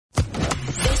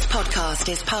podcast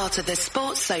is part of the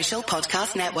Sports Social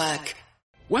Podcast Network.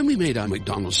 When we made our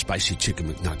McDonald's Spicy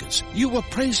Chicken McNuggets, you were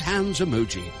praise hands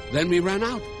emoji. Then we ran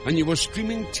out, and you were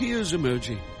streaming tears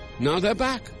emoji. Now they're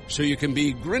back, so you can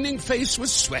be grinning face with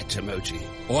sweat emoji.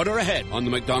 Order ahead on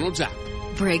the McDonald's app.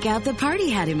 Break out the party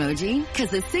hat emoji, because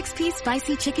the 6-piece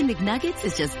Spicy Chicken McNuggets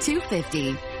is just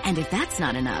 $2.50. And if that's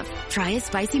not enough, try a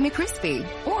Spicy McCrispy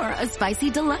or a Spicy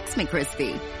Deluxe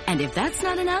McCrispy. And if that's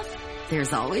not enough,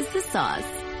 there's always the sauce.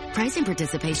 Price and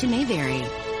participation may vary.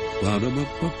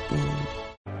 Ba-da-ba-ba-ba.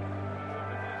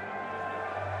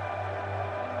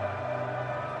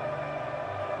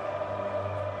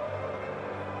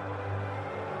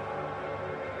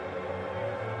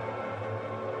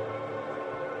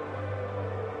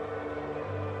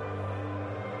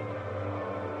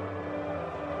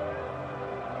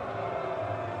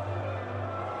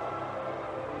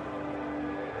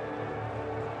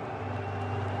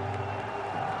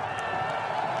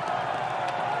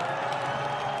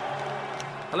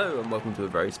 Hello and welcome to a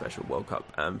very special World Cup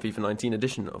and FIFA19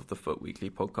 edition of the Foot Weekly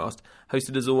podcast,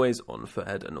 hosted as always on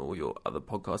Foothead and all your other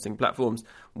podcasting platforms.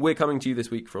 We're coming to you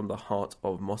this week from the heart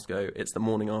of Moscow. It's the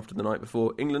morning after the night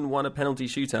before England won a penalty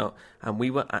shootout, and we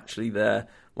were actually there.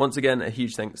 Once again, a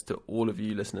huge thanks to all of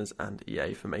you listeners and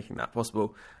EA for making that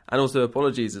possible. And also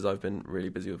apologies, as I've been really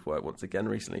busy with work once again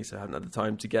recently, so I haven't had the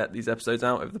time to get these episodes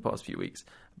out over the past few weeks.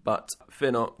 But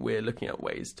fear not, we're looking at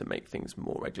ways to make things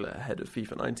more regular ahead of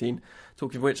FIFA 19.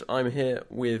 Talking of which, I'm here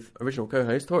with original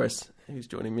co-host Horace, who's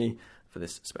joining me for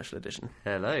this special edition.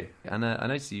 Hello. And I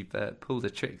noticed you've pulled a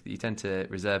trick that you tend to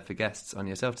reserve for guests on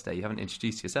yourself today. You haven't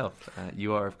introduced yourself.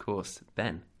 You are, of course,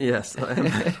 Ben. Yes, I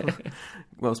am.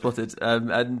 Well spotted.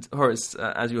 And Horace,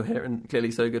 as you're here and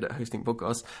clearly so good at hosting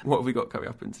podcasts, what have we got coming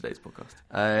up in today's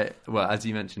podcast? Well, as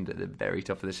you mentioned at the very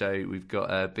top of the show, we've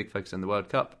got a big focus on the World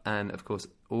Cup and, of course,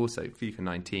 also FIFA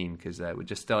 19, because we're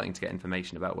just starting to get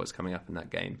information about what's coming up in that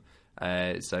game.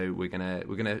 So we're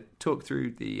gonna talk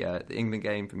through the England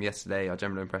game from yesterday, our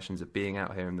general impressions of being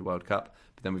out here in the World Cup.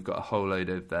 But then we've got a whole load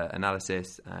of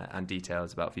analysis and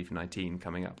details about FIFA 19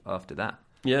 coming up after that.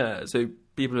 Yeah, so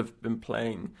people have been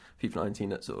playing FIFA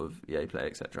 19 at sort of EA Play,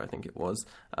 etc. I think it was,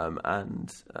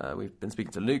 and we've been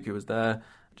speaking to Luke, who was there,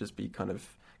 just be kind of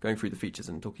going through the features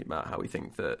and talking about how we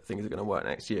think that things are going to work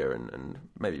next year, and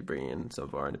maybe bringing in some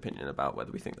of our own opinion about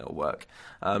whether we think they'll work.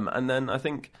 And then I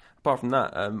think, apart from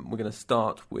that, we're going to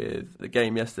start with the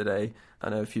game yesterday. I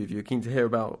know a few of you are keen to hear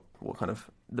about what kind of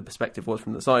the perspective was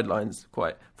from the sidelines.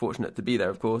 Quite fortunate to be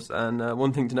there, of course. And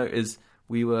one thing to note is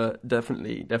we were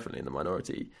definitely in the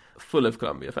minority, full of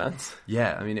Colombia fans.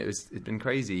 Yeah, I mean, it's been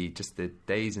crazy, just the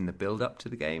days in the build-up to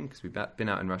the game, because we've been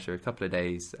out in Russia a couple of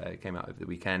days, came out over the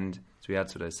weekend, so we had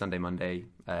sort of Sunday, Monday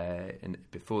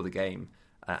before the game,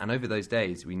 and over those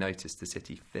days we noticed the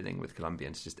city filling with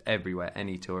Colombians, just everywhere,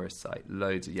 any tourist site,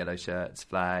 loads of yellow shirts,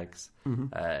 flags,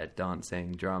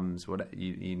 dancing, drums, whatever,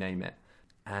 you name it.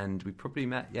 And we probably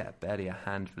met, barely a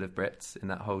handful of Brits in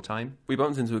that whole time. We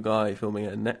bumped into a guy filming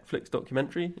a Netflix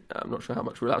documentary. I'm not sure how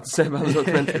much we're allowed to say about the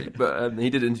documentary, but he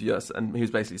did interview us, and he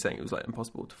was basically saying it was like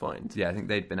impossible to find. Yeah, I think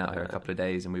they'd been out here a couple of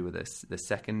days, and we were the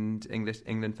second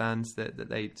England fans that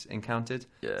they'd encountered.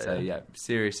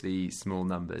 Seriously small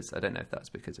numbers. I don't know if that's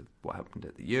because of what happened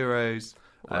at the Euros,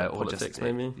 or politics, just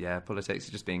maybe. Yeah, politics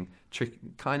just being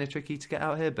kind of tricky to get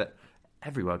out here, but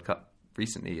every World Cup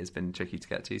recently has been tricky to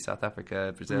get to. South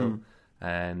Africa, Brazil,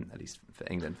 at least for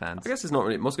England fans. I guess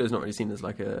Moscow's not really seen as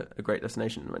like a great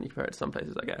destination when you compare it to some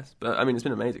places, I guess. But I mean, it's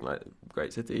been amazing, like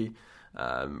great city,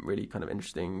 really kind of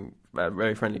interesting,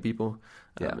 very friendly people.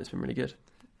 It's been really good.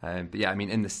 But yeah, I mean,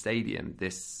 in the stadium,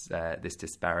 this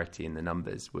disparity in the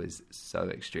numbers was so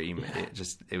extreme. Yeah.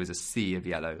 It was a sea of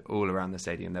yellow all around the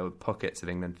stadium. There were pockets of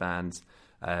England fans.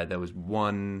 There was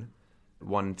one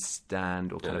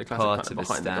stand or kind of part of a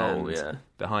stand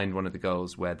behind one of the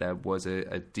goals where there was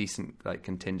a decent like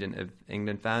contingent of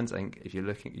England fans. I think if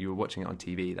you were watching it on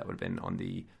TV, that would have been on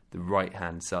the right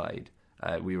hand side.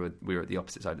 We were at the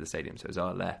opposite side of the stadium, so it was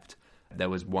our left. There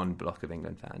was one block of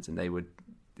England fans, and they would,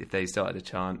 if they started a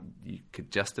chant, you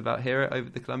could just about hear it over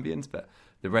the Colombians, but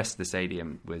the rest of the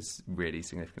stadium was really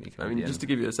significantly Colombian. I mean, just to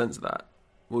give you a sense of that,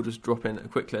 we'll just drop in a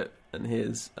quick clip, and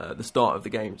here's the start of the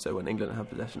game, so when England have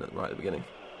possession right at the beginning.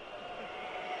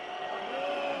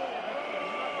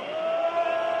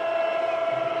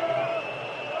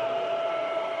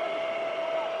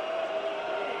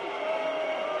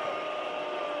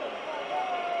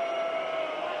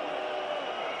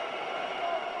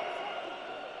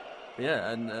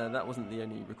 Yeah, and that wasn't the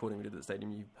only recording we did at the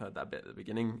stadium. You heard that bit at the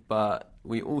beginning, but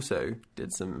we also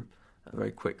did some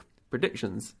very quick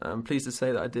predictions. I'm pleased to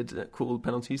say that I did call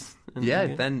penalties.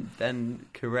 Ben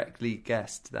correctly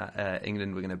guessed that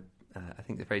England were going to, I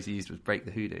think the phrase he used was break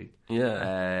the hoodoo.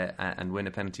 And win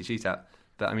a penalty shootout.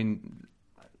 But I mean,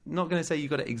 not going to say you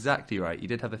got it exactly right. You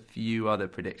did have a few other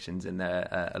predictions in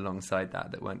there alongside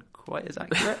that weren't quite as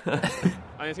accurate. I think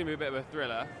it's going to be a bit of a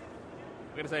thriller.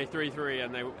 I'm going to say 3-3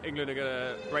 and England are going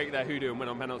to break their hoodoo and win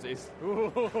on penalties.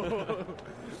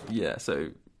 Yeah, so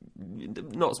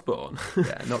not spot on.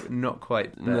 Yeah, not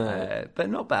quite, but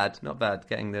not bad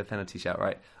getting the penalty shout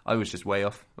right. I was just way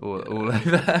off all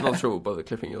over. I'm not sure we'll bother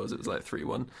clipping yours. It was like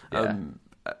 3-1. Yeah.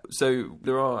 So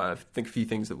there are, I think, a few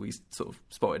things that we sort of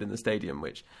spotted in the stadium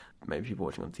which maybe people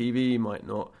watching on TV might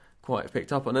not quite have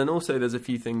picked up on. And also there's a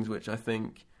few things which I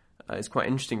think is quite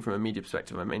interesting from a media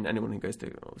perspective. I mean, anyone who goes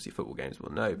to, obviously, football games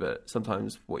will know, but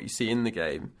sometimes what you see in the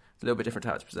game is a little bit different to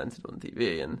how it's presented on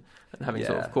TV, and having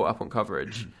sort of caught up on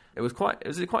coverage, it was quite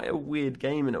a weird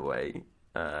game in a way.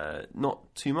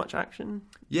 Not too much action.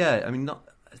 Yeah, I mean,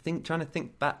 trying to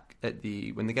think back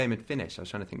when the game had finished, I was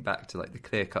trying to think back to like the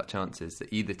clear-cut chances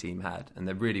that either team had, and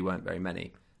there really weren't very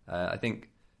many. I think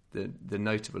the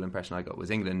notable impression I got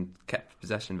was England kept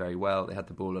possession very well. They had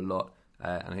the ball a lot.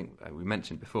 And I think we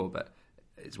mentioned before, but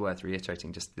it's worth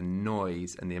reiterating, just the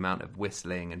noise and the amount of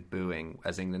whistling and booing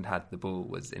as England had the ball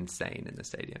was insane in the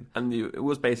stadium. And it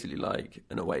was basically like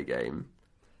an away game.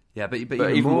 Yeah, but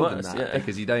even more worse, than that,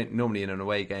 because you don't, normally in an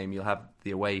away game, you'll have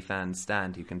the away fans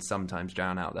stand who can sometimes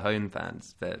drown out the home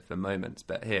fans for moments,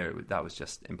 but here that was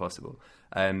just impossible.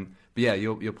 But yeah,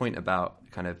 your point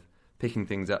about kind of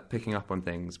picking up on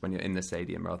things when you're in the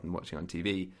stadium rather than watching on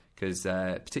TV, because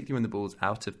particularly when the ball's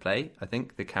out of play, I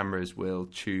think the cameras will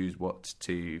choose what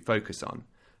to focus on.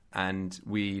 And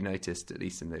we noticed, at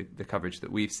least in the coverage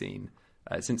that we've seen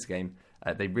since the game,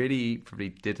 they really probably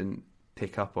didn't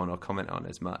pick up on or comment on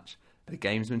as much the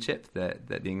gamesmanship that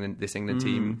this England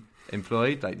team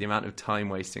employed, like the amount of time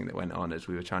wasting that went on as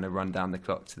we were trying to run down the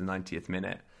clock to the 90th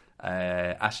minute.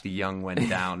 Ashley Young went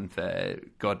down for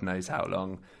God knows how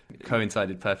long.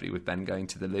 Coincided perfectly with Ben going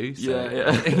to the loo.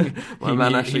 So My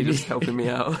man Ashley just helping me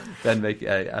out.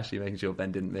 Ashley making sure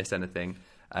Ben didn't miss anything.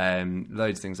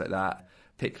 Loads of things like that.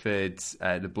 Pickford,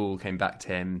 the ball came back to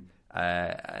him,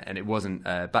 and it wasn't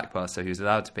a back pass, so he was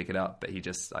allowed to pick it up, but he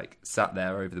just like sat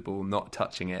there over the ball, not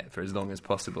touching it for as long as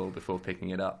possible before picking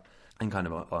it up. And kind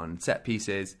of on set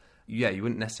pieces, you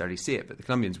wouldn't necessarily see it, but the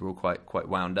Colombians were all quite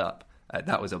wound up.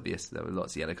 That was obvious. There were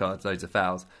lots of yellow cards, loads of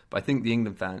fouls. But I think the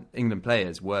England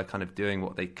players were kind of doing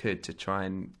what they could to try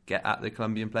and get at the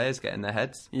Colombian players, get in their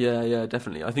heads. Yeah,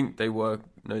 definitely. I think they were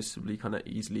noticeably kind of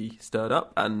easily stirred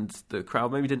up, and the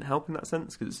crowd maybe didn't help in that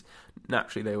sense, because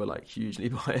naturally they were like hugely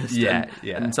biased.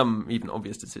 And some even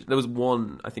obvious decisions. There was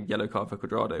one, I think, yellow card for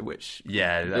Quadrado, which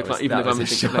that was a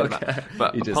shocker.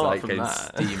 But he just apart came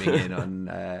steaming in on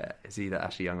is either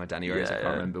Ashley Young or Danny Rose. I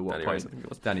can't remember what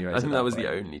point. Danny Rose. I think that was the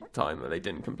only time that they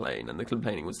didn't complain, and the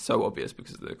complaining was so obvious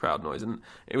because of the crowd noise. And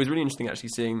it was really interesting actually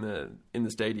seeing in the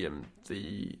stadium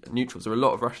the neutrals. There were a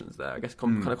lot of Russians there, I guess,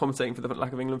 kind of compensating for the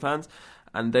lack of England fans.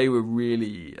 And they were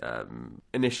really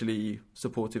initially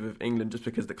supportive of England just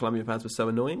because the Colombian fans were so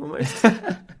annoying, almost.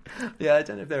 Yeah, I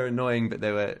don't know if they were annoying, but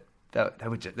they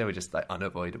were just like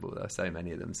unavoidable. There were so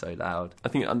many of them, so loud. I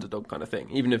think underdog kind of thing.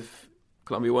 Even if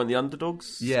Colombia weren't the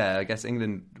underdogs. Yeah, I guess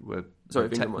England were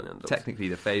England weren't the underdogs. Technically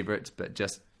the favourites, but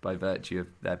just by virtue of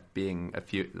there being a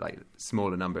few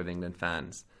smaller number of England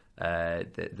fans,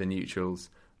 the neutrals.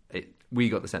 We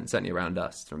got the sense, certainly around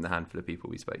us, from the handful of people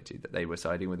we spoke to, that they were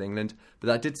siding with England. But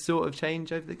that did sort of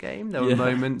change over the game. There were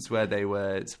moments where they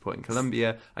were supporting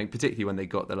Colombia, and particularly when they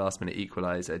got the last-minute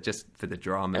equaliser, just for the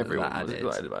drama Everyone that added.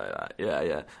 was excited by that.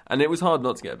 Yeah. And it was hard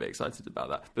not to get a bit excited about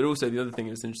that. But also, the other thing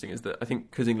that's interesting is that I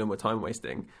think because England were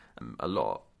time-wasting a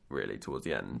lot, really, towards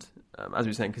the end, as we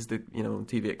were saying, because on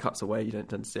TV it cuts away, you don't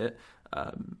tend to see it.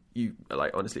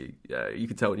 Honestly, you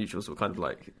could tell neutrals were kind of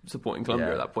like supporting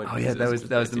Colombia at that point. Oh yeah, there was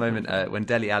the moment when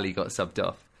Dele Alli got subbed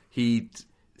off. He'd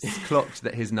clocked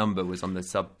that his number was on the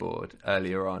sub board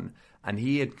earlier on, and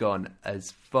he had gone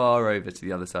as far over to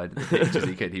the other side of the pitch as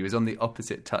he could. He was on the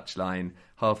opposite touchline,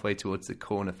 halfway towards the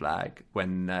corner flag,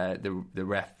 when the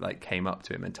ref came up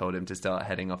to him and told him to start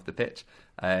heading off the pitch.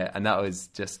 And that was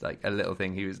just like a little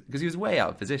thing. He was way out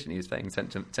of position. He was playing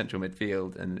central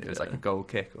midfield, and it was like a goal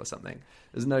kick or something.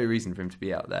 There's no reason for him to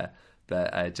be out there,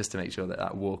 but just to make sure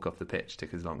that walk off the pitch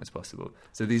took as long as possible.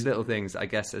 So these little things, I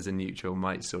guess, as a neutral,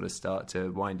 might sort of start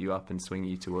to wind you up and swing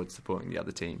you towards supporting the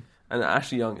other team. And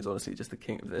Ashley Young is honestly just the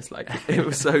king of this. It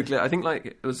was so clear. I think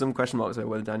there was some question marks over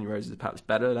whether Danny Rose is perhaps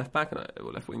better left back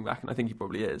or left wing back, and I think he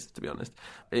probably is, to be honest,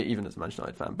 even as a Manchester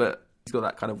United fan. But he's got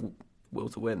that kind of will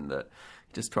to win that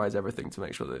just tries everything to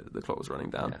make sure that the clock was running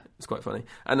down. It's quite funny.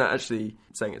 And actually,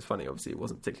 saying it's funny, obviously it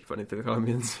wasn't particularly funny to the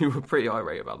Colombians, who were pretty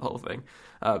irate about the whole thing.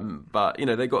 But,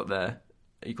 they got their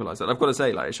equaliser. And I've got to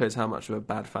say, it shows how much of a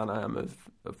bad fan I am of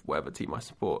whatever team I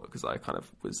support, because I kind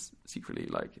of was secretly,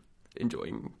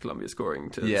 enjoying Colombia scoring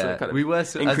to we were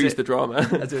increase the drama.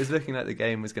 As it was looking like the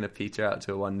game was going to peter out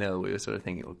to a 1-0, we were sort of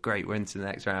thinking, well, great, we're into the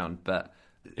next round. But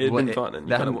it'd been fun, and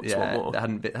you kind of want more. There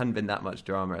hadn't been that much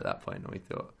drama at that point, and we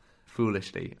thought,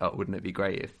 foolishly, wouldn't it be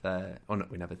great if...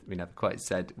 we never quite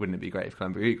said, wouldn't it be great if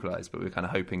Colombia equalised, but we were kind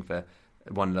of hoping for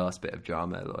one last bit of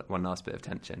drama, one last bit of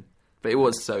tension. But it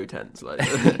was so tense.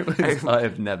 I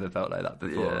have never felt like that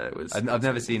before. Yeah, I've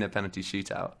never seen a penalty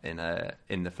shootout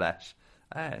in the flesh.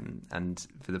 And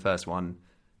for the first one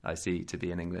I see to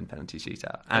be an England penalty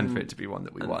shootout, and for it to be one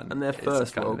that we won. And their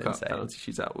first World Cup penalty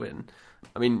shootout win.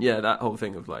 I mean, that whole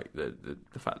thing of the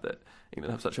fact that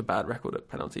England have such a bad record at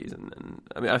penalties, and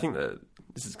I mean, I think that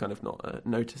this is kind of not a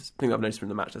thing I've noticed from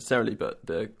the match necessarily, but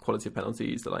the quality of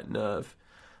penalties, the nerve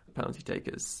penalty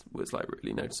takers was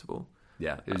really noticeable.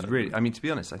 Yeah, it was really. I mean, to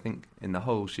be honest, I think in the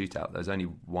whole shootout there was only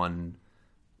one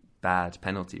bad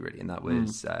penalty really, and that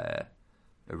was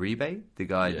Uribe, the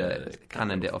guy that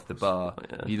cannoned it off the bar.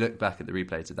 If you look back at the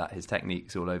replays of that, his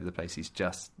technique's all over the place.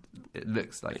 It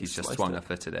looks like he's just swung a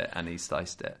foot at it and he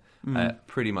sliced it.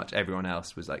 Pretty much everyone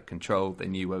else was controlled. They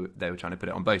knew they were trying to put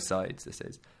it on both sides. This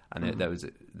is, and there was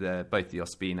both the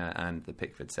Ospina and the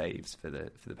Pickford saves for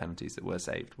the penalties that were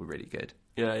saved were really good.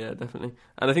 Yeah, definitely.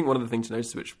 And I think one of the things to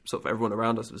notice, which sort of everyone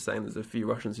around us was saying, there's a few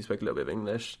Russians who spoke a little bit of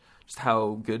English, just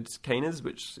how good Kane is,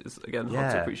 which is again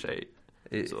hard to appreciate.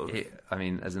 I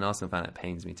mean, as an Arsenal fan, it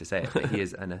pains me to say it, but he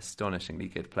is an astonishingly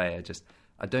good player.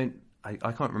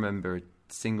 I can't remember a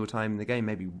single time in the game,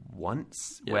 maybe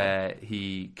once, where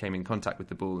he came in contact with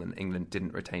the ball and England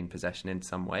didn't retain possession in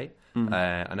some way.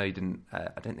 I know he didn't.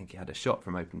 I don't think he had a shot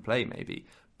from open play, maybe,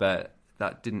 but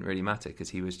that didn't really matter because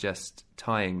he was just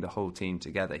tying the whole team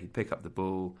together. He'd pick up the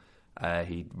ball.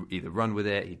 He'd either run with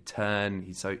it, he'd turn.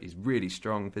 He's really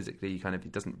strong physically. He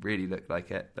doesn't really look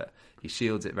like it, but he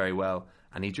shields it very well.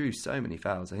 And he drew so many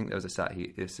fouls. I think there was a stat.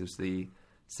 This was the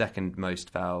second most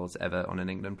fouls ever on an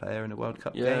England player in a World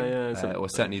Cup game, or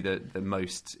certainly the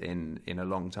most in a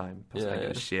long time. I think it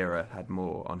was Shearer had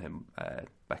more on him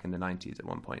back in the 90s at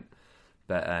one point.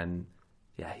 But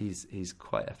he's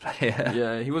quite a player.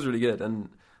 Yeah, he was really good, and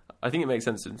I think it makes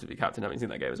sense for him to be captain having seen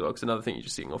that game as well. Because another thing, you're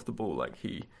just seeing off the ball,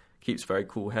 he keeps very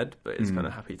cool head, but is kind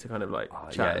of happy to chat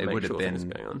and make sure things are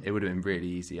going on. It would have been really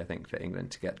easy, I think, for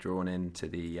England to get drawn into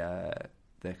the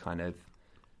kind of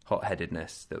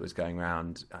hot-headedness that was going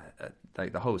around.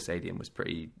 The whole stadium was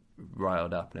pretty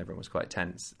riled up and everyone was quite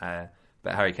tense.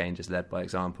 But Harry Kane just led by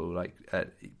example,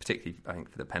 particularly, I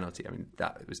think, for the penalty. I mean,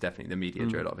 that was definitely, the media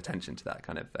drew a lot of attention to that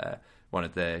kind of one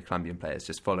of the Colombian players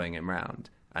just following him round.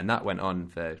 And that went on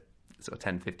for sort of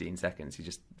 10, 15 seconds. He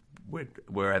just,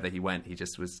 wherever he went, he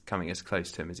just was coming as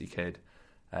close to him as he could.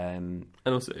 And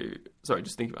also,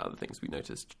 just thinking about other things we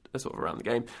noticed sort of around the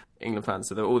game. England fans,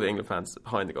 so all the England fans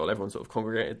behind the goal, everyone sort of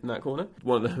congregated in that corner.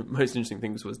 One of the most interesting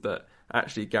things was that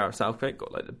actually Gareth Southgate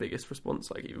got the biggest response,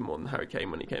 even more than Harry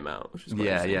Kane when he came out, which was quite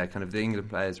interesting. kind of the England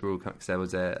players were all, because there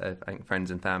was I think,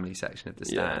 friends and family section of the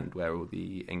stand where all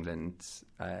the England,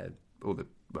 I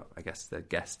guess the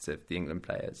guests of the England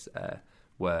players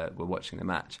were watching the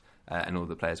match, and all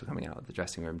the players were coming out of the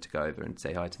dressing room to go over and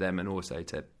say hi to them, and also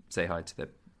to say hi to the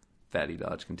fairly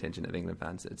large contingent of England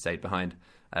fans that had stayed behind.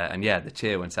 The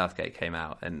cheer when Southgate came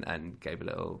out and gave a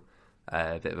little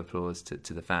bit of applause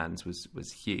to the fans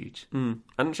was huge. And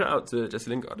shout out to Jesse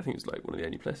Lingard. I think he was one of the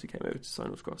only players who came over to sign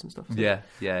autographs and stuff. So. Yeah.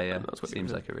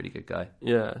 Seems like a really good guy.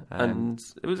 Yeah, and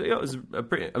it was a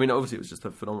pretty. I mean, obviously, it was just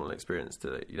a phenomenal experience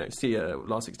to see a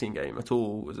last 16 game at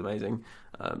all. Was amazing.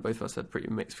 Both of us had pretty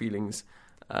mixed feelings.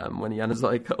 When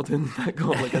Januzaj curled in that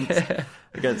goal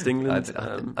against England.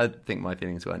 I think my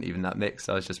feelings weren't even that mixed.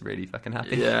 I was just really fucking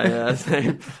happy. Yeah,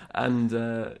 same.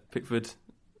 And Pickford,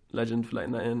 legend for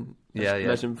letting that in.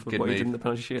 Legend for what he did in the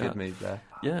penalty shootout. Good move there.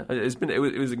 Yeah,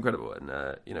 it was incredible. And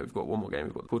we've got one more game.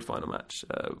 We've got the quarterfinal match.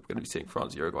 We're going to be seeing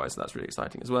France Uruguay, so that's really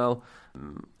exciting as well.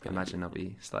 I imagine I'll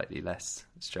be slightly less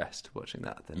stressed watching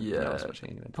that than I was watching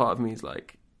England. Part of me is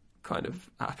kind of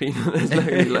happy that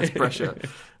there's less pressure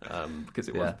because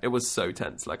it was so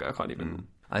tense. I can't even.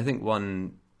 I think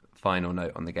one final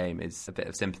note on the game is a bit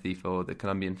of sympathy for the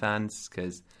Colombian fans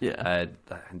because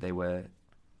they were,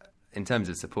 in terms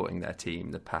of supporting their team,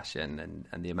 the passion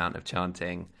and the amount of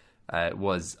chanting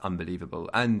was unbelievable.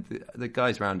 And the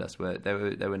guys around us were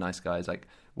nice guys.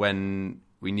 When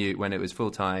it was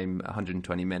full time,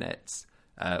 120 minutes.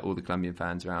 all the Colombian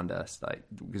fans around us, like,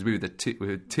 because we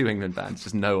were two England fans,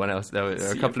 just no one else. There were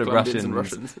a couple of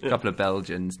Russians, a couple of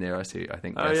Belgians near us who I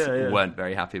think weren't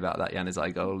very happy about that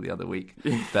Januzaj goal the other week.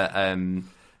 But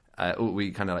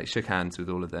we kind of like shook hands with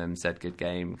all of them, said good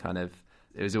game. Kind of,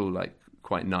 it was all like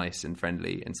quite nice and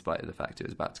friendly, in spite of the fact it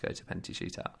was about to go to penalty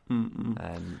shootout.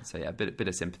 So yeah, a bit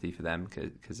of sympathy for them,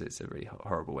 because it's a really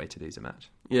horrible way to lose a match.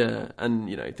 Yeah, and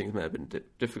things may have been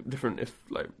different if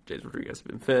like James Rodriguez had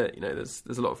been fit.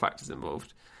 There's a lot of factors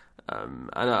involved, and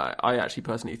I actually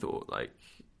personally thought, like,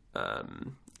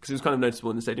 because it was kind of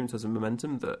noticeable in the stadium in terms of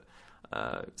momentum, that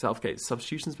Southgate's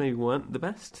substitutions maybe weren't the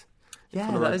best.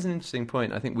 Yeah, that is an interesting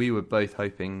point. I think we were both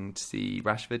hoping to see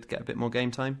Rashford get a bit more game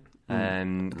time,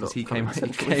 because he came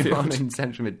on in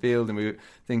central midfield, and we were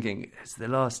thinking, it's the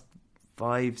last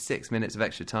 5-6 minutes of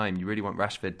extra time. You really want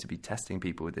Rashford to be testing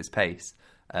people with his pace.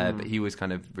 But he was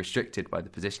kind of restricted by the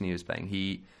position he was playing.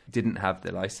 He didn't have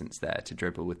the license there to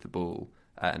dribble with the ball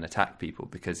and attack people,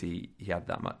 because he had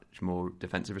that much more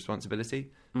defensive responsibility.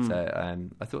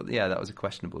 So I thought, that was a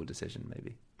questionable decision,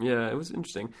 maybe. Yeah, it was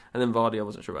interesting. And then Vardy, I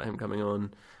wasn't sure about him coming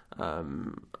on.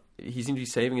 He seemed to be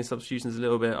saving his substitutions a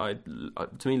little bit.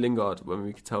 To me, Lingard, when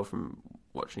we could tell from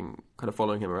watching, kind of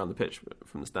following him around the pitch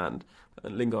from the stand,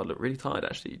 Lingard looked really tired,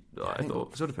 actually. I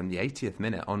thought sort of from the 80th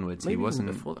minute onwards, he wasn't.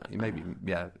 Before that,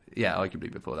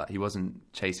 arguably before that, he wasn't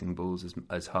chasing balls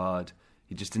as hard.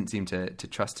 He just didn't seem to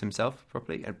trust himself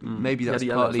properly. Maybe that was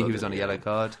partly he was on a yellow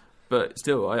card. But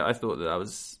still, I thought that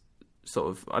was sort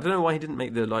of... I don't know why he didn't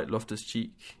make the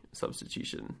Loftus-Cheek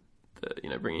substitution,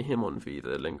 bringing him on for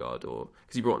either Lingard or...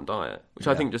 Because he brought on Dyer, which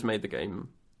I think just made the game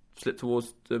slip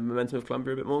towards the momentum of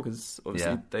Colombia a bit more, because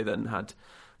obviously they then had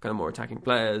kind of more attacking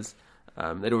players.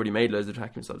 They'd already made loads of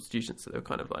attacking substitutions, so they were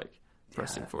kind of like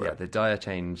pressing for it. Yeah, the Dyer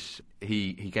change,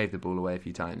 he gave the ball away a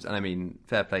few times. And I mean,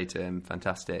 fair play to him,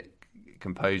 fantastic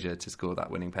composure to score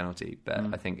that winning penalty, but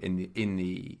I think in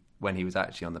the when he was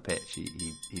actually on the pitch,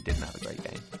 he didn't have a great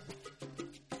game.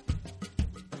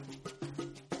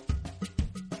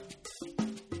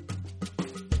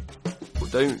 Well,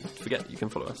 don't forget you can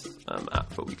follow us at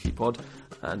FootWeeklyPod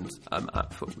and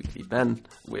at FootWeeklyBen.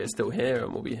 We're still here,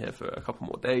 and we'll be here for a couple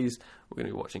more days. We're going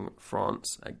to be watching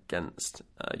France against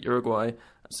Uruguay,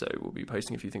 so we'll be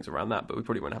posting a few things around that, but we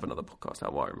probably won't have another podcast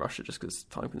out while we're in Russia just because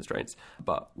time constraints.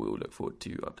 But we'll look forward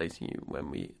to updating you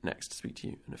when we next speak to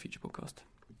you in a future podcast.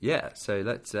 Yeah, so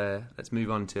let's move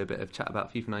on to a bit of chat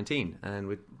about FIFA 19, and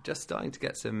we're just starting to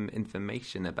get some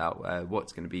information about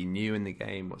what's going to be new in the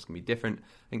game, what's going to be different.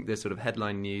 I think the sort of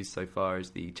headline news so far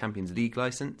is the Champions League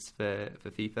license for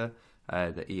FIFA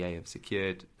that EA have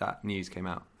secured. That news came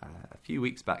out a few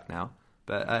weeks back now,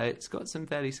 but it's got some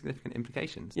fairly significant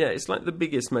implications. Yeah, it's like the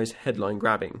biggest, most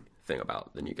headline-grabbing thing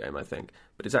about the new game, I think,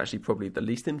 but it's actually probably the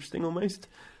least interesting almost.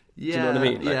 Yeah, do you know what I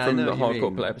mean? Like, from the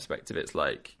hardcore player perspective, it's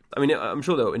like... I mean, I'm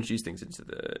sure they'll introduce things into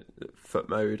the foot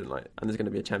mode, and there's going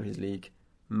to be a Champions League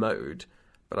mode,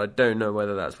 but I don't know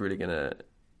whether that's really going to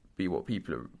be what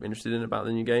people are interested in about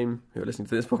the new game, who are listening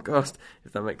to this podcast,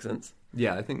 if that makes sense.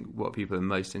 Yeah, I think what people are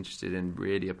most interested in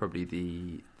really are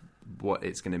probably what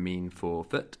it's going to mean for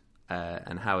foot,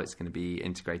 and how it's going to be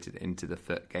integrated into the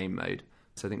foot game mode.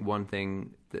 So I think one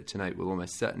thing that to note will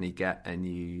almost certainly get a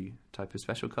new type of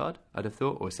special card, I'd have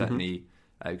thought, or certainly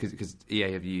because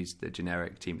EA have used the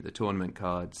generic team of the tournament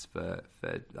cards for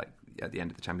like at the end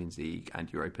of the Champions League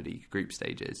and Europa League group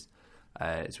stages.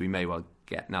 So we may well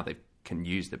get, now they can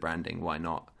use the branding, why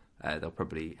not? They'll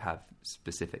probably have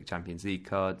specific Champions League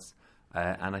cards.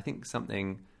 And I think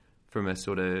something from a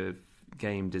sort of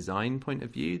game design point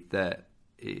of view that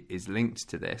is linked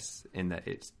to this, in that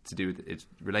it's to do with, it's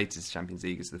related to Champions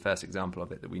League, is the first example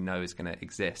of it that we know is going to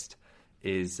exist,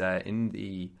 is in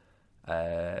the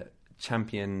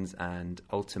Champions and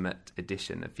Ultimate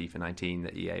edition of FIFA 19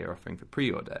 that EA are offering for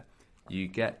pre-order. You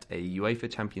get a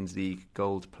UEFA Champions League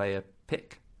gold player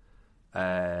pick,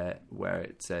 where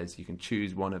it says you can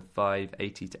choose one of 5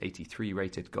 80 to 83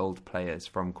 rated gold players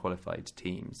from qualified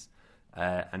teams,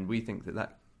 and we think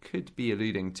that could be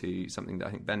alluding to something that I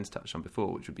think Ben's touched on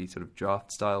before, which would be sort of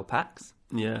draft-style packs.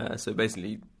 Yeah, so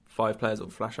basically 5 players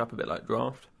will flash up a bit like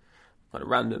draft, kind of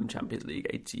random Champions League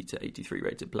 80 to 83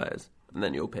 rated players, and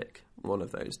then you'll pick one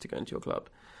of those to go into your club.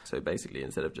 So basically,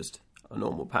 instead of just a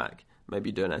normal pack, maybe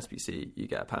you do an SBC, you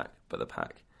get a pack, but the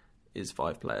pack is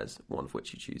 5 players, one of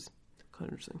which you choose. Kind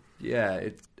of interesting. Yeah,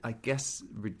 it, I guess,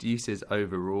 reduces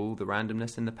overall the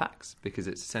randomness in the packs, because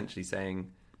it's essentially saying,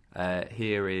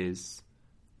 here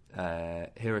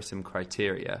are some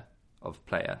criteria of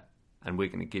player, and we're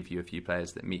going to give you a few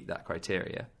players that meet that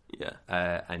criteria.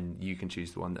 and you can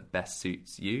choose the one that best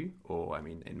suits you, or I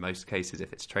mean, in most cases,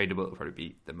 if it's tradable, it'll probably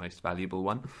be the most valuable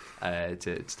one, to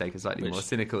take a slightly more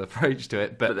cynical approach to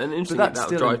it. But then interestingly,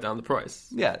 that'll drive down the price.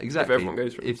 Yeah, exactly. If everyone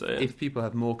goes for it. If people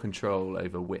have more control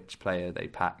over which player they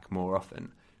pack more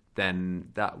often, then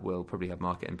that will probably have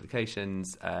market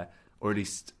implications, or at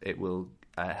least it will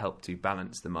help to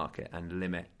balance the market and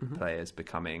limit players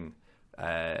becoming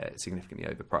significantly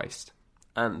overpriced.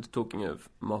 And talking of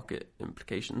market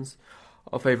implications,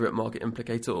 our favourite market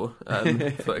implicator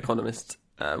for economists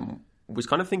was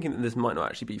kind of thinking that this might not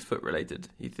actually be foot related.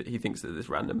 He thinks that this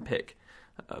random pick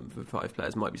for 5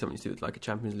 players might be something to do with like a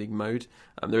Champions League mode.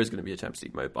 There is going to be a Champions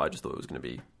League mode, but I just thought it was going to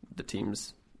be the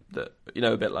teams that,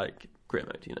 a bit like career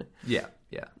mode, Yeah.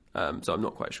 So I'm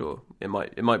not quite sure. It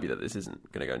might be that this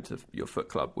isn't going to go into your foot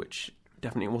club, which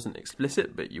definitely wasn't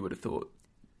explicit, but you would have thought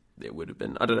it would have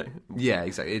been. I don't know. Yeah,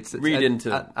 exactly. At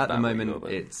the moment.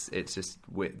 It's just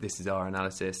this is our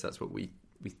analysis. That's what we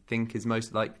think is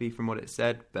most likely from what it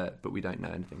said, but we don't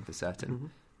know anything for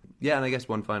certain. Yeah, and I guess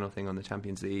one final thing on the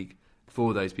Champions League.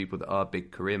 For those people that are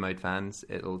big career mode fans,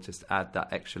 it'll just add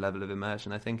that extra level of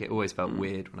immersion. I think it always felt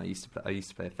weird when I used to play. I used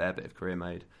to play a fair bit of career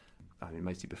mode. I mean,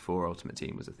 mostly before Ultimate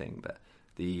Team was a thing, but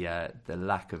the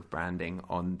lack of branding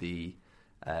on the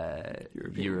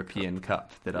European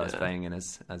Cup that I was playing in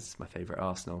as my favourite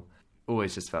Arsenal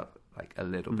always just felt like a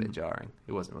little bit jarring.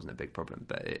 It wasn't a big problem,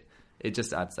 but it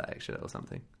just adds that extra little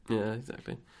something. Yeah,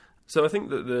 exactly. So I think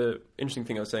that the interesting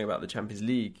thing I was saying about the Champions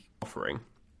League offering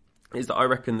is that I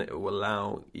reckon that it will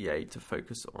allow EA to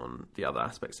focus on the other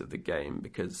aspects of the game,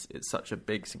 because it's such a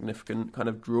big, significant kind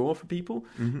of draw for people.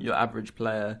 Your average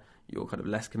player, your kind of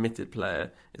less committed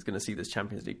player, is going to see this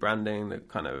Champions League branding, the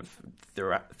kind of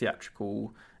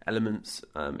theatrical elements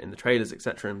in the trailers,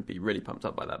 etc., and be really pumped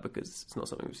up by that, because it's not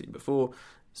something we've seen before.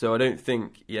 So I don't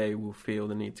think EA will feel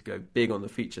the need to go big on the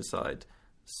feature side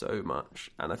so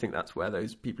much, and I think that's where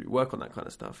those people who work on that kind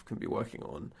of stuff can be working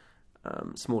on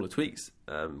smaller tweaks,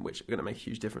 which are going to make a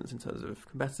huge difference in terms of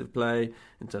competitive play,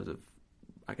 in terms of,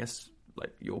 I guess,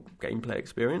 like your gameplay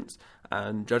experience.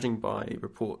 And judging by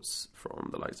reports from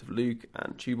the likes of Luke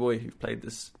and Chewboy, who've played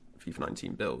this FIFA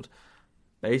 19 build,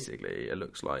 basically it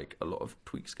looks like a lot of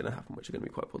tweaks are going to happen, which are going to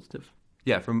be quite positive.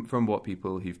 Yeah, from what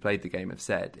people who've played the game have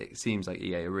said, it seems like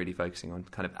EA are really focusing on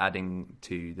kind of adding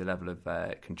to the level of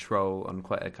control on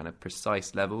quite a kind of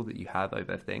precise level that you have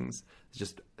over things. There's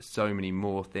just so many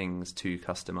more things to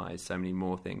customize, so many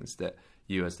more things that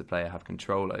you as the player have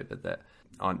control over that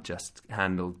aren't just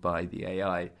handled by the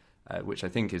AI, which I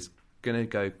think is going to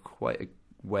go quite a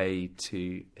way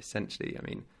to essentially, I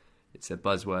mean, it's a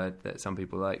buzzword that some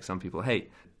people like, some people hate,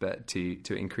 but to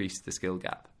increase the skill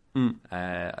gap.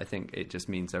 I think it just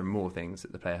means there are more things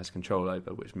that the player has control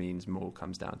over, which means more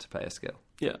comes down to player skill.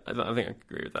 Yeah, I think I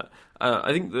agree with that.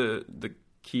 I think the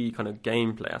key kind of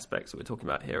gameplay aspects that we're talking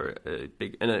about here are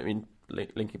big, and I mean,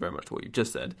 linking very much to what you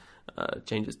just said,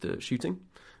 changes to shooting,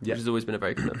 which has always been a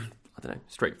very kind of, I don't know,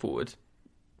 straightforward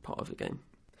part of the game.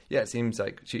 Yeah, it seems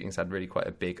like shooting's had really quite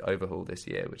a big overhaul this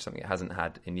year, which is something it hasn't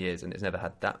had in years, and it's never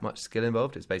had that much skill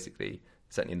involved. It's basically,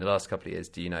 certainly in the last couple of years,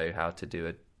 do you know how to do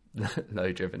a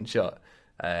low-driven shot?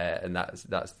 And that's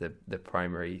the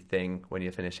primary thing when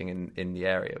you're finishing in the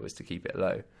area, was to keep it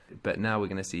low. But now we're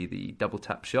going to see the double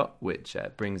tap shot, which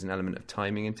brings an element of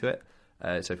timing into it.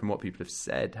 So from what people have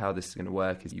said, how this is going to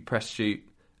work is you press shoot,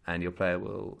 and your player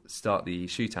will start the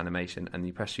shoot animation, and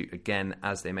you press shoot again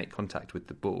as they make contact with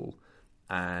the ball.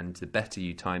 And the better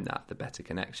you time that, the better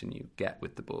connection you get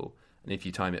with the ball. And if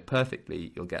you time it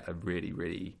perfectly, you'll get a really,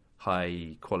 really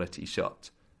high quality shot,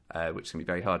 which is going to be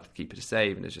very hard for the keeper to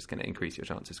save, and it's just going to increase your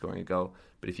chance of scoring a goal.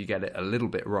 But if you get it a little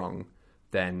bit wrong,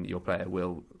 then your player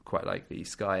will quite likely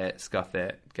sky it, scuff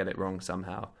it, get it wrong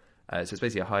somehow. So it's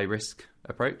basically a high-risk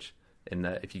approach, in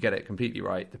that if you get it completely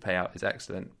right, the payout is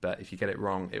excellent, but if you get it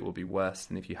wrong, it will be worse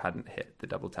than if you hadn't hit the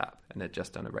double tap and had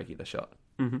just done a regular shot.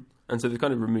 And so this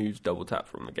kind of removes double tap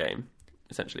from the game,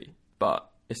 essentially, but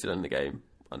it's still in the game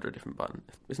under a different button.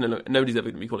 Nobody's ever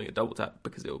going to be calling it double tap,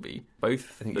 because it will be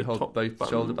both. I think you hold both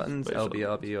shoulder buttons, LB,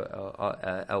 RB,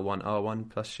 or L1, R1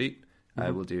 plus shoot,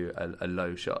 will do a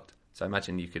low shot. So I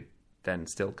imagine you could then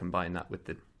still combine that with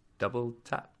the double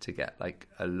tap to get like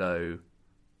a low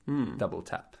double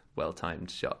tap, well-timed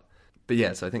shot. But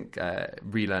yeah, so I think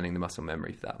relearning the muscle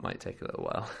memory for that might take a little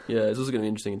while. Yeah, it's also going to be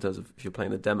interesting in terms of if you're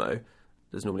playing the demo,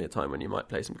 there's normally a time when you might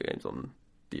play some games on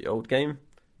the old game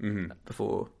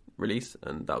before release,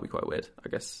 and that'll be quite weird. I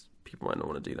guess people might not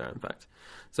want to do that, in fact.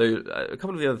 So a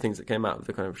couple of the other things that came out of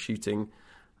the kind of shooting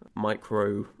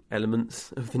micro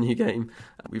elements of the new game,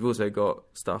 we've also got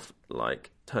stuff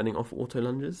like turning off auto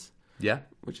lunges,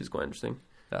 which is quite interesting.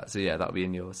 That'll be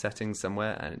in your settings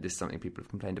somewhere, and this is something people have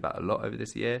complained about a lot over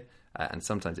this year, and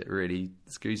sometimes it really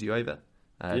screws you over.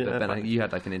 But Ben, I think you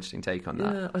had like an interesting take on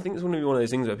that. Yeah, I think it's going to be one of those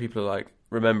things where people are like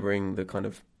remembering the kind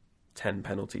of 10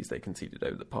 penalties they conceded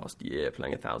over the past year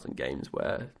playing 1,000 games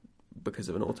where, because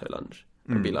of an auto lunge,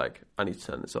 they'd be like, I need to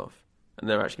turn this off. And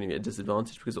they're actually going to be at a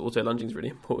disadvantage because auto lunging is really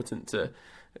important to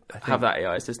have that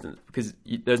AI assistance, because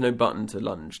there's no button to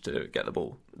lunge to get the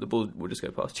ball. The ball will just go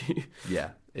past you. Yeah,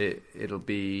 it'll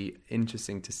be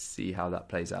interesting to see how that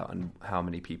plays out and how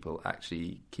many people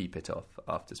actually keep it off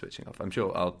after switching off. I'm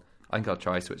sure I think I'll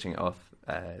try switching it off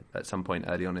at some point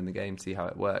early on in the game, see how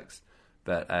it works.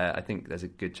 But I think there's a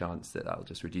good chance that that'll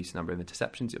just reduce the number of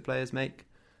interceptions your players make.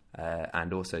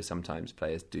 And also sometimes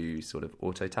players do sort of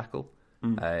auto tackle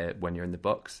when you're in the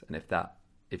box. And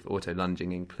if auto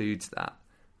lunging includes that,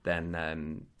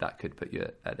 then that could put you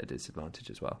at a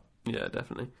disadvantage as well. Yeah,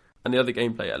 definitely. And the other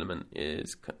gameplay element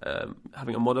is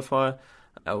having a modifier,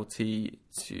 LT,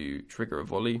 to trigger a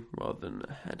volley rather than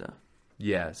a header.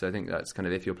 Yeah, so I think that's kind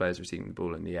of, if your player's receiving the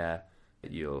ball in the air,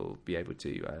 you'll be able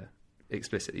to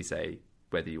explicitly say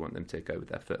whether you want them to go with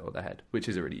their foot or their head, which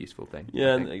is a really useful thing.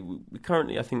 Yeah, and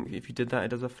currently I think if you did that, it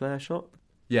does a flare shot.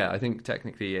 Yeah, I think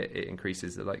technically it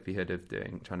increases the likelihood of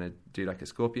trying to do like a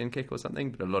scorpion kick or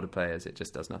something, but a lot of players, it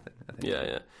just does nothing, I think.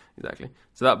 Yeah, exactly.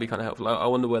 So that would be kind of helpful. I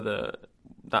wonder whether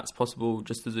that's possible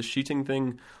just as a shooting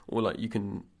thing, or like you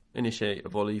can initiate a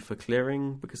volley for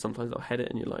clearing, because sometimes they'll head it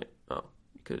and you're like, oh,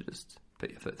 you could have just put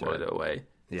your foot through it away.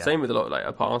 Yeah. Same with a lot of like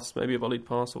a pass, maybe a volleyed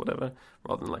pass or whatever,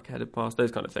 rather than like a headed pass,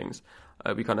 those kind of things.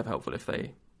 It'd be kind of helpful if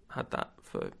they had that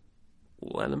for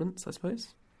all elements, I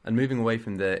suppose. And moving away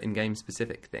from the in-game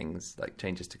specific things, like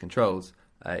changes to controls,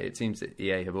 it seems that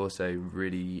EA have also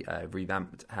really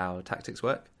revamped how tactics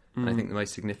work. And I think the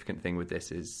most significant thing with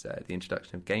this is the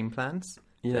introduction of game plans.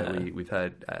 Yeah. We've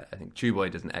heard, I think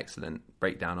Trueboy does an excellent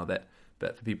breakdown of it,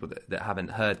 but for people that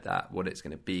haven't heard that, what it's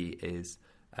going to be is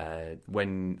the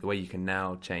way you can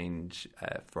now change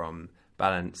from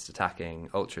balanced attacking,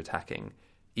 ultra attacking,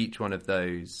 each one of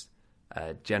those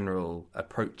general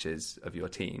approaches of your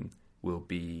team will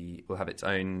have its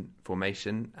own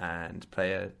formation and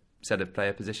set of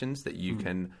player positions that you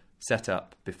can set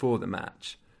up before the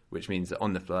match, which means that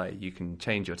on the fly you can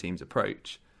change your team's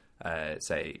approach.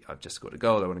 Say, I've just scored a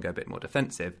goal, I want to go a bit more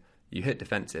defensive. You hit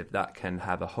defensive, that can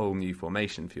have a whole new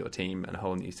formation for your team and a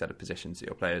whole new set of positions that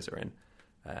your players are in.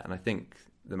 And I think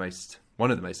one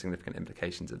of the most significant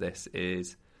implications of this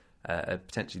is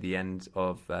potentially the end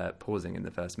of pausing in the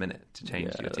first minute to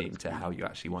change your team to how you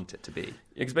actually want it to be.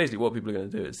 Because basically what people are going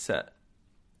to do is set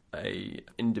a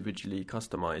individually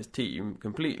customized team, you can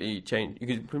completely change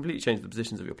the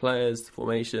positions of your players,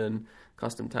 formation,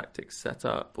 custom tactics set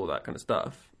up, all that kind of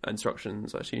stuff,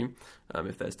 instructions, I assume,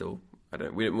 if they're still...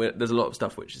 there's a lot of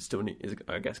stuff which is still,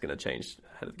 I guess, going to change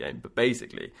ahead of the game. But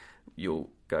basically, you'll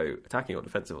go attacking or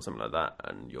defensive or something like that,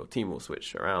 and your team will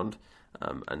switch around.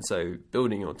 And so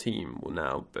building your team will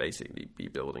now basically be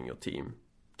building your team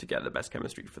to get the best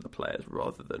chemistry for the players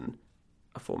rather than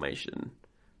a formation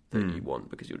that you want,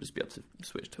 because you'll just be able to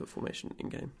switch to a formation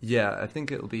in-game. Yeah, I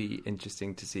think it'll be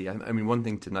interesting to see. I mean, one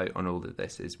thing to note on all of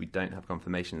this is we don't have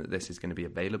confirmation that this is going to be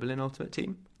available in Ultimate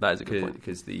Team. That is a good point.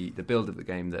 Because the build of the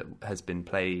game that has been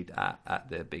played at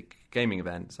the big gaming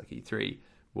events like E3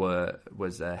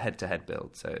 was a head-to-head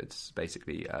build. So it's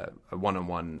basically a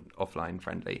one-on-one offline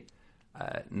friendly,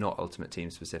 not Ultimate Team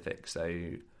specific.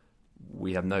 So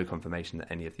we have no confirmation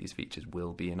that any of these features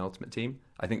will be in Ultimate Team.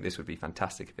 I think this would be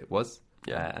fantastic if it was.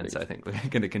 So I think we're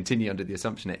going to continue under the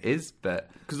assumption it is,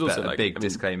 but a big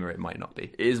disclaimer, it might not be.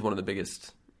 It is one of the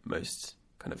biggest, most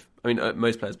kind of...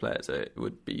 most players play it, so it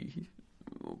would be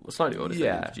slightly odd if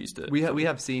they introduced it. We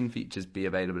have seen features be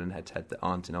available in head-to-head that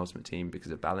aren't in Ultimate Team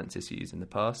because of balance issues in the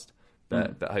past,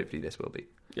 but hopefully this will be.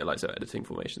 Yeah, like so editing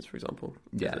formations, for example.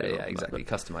 Yeah, exactly.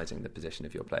 Customising the position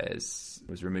of your players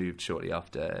was removed shortly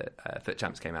after Foot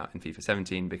Champs came out in FIFA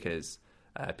 17 because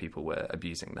people were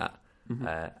abusing that.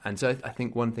 And so I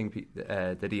think one thing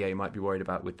that EA might be worried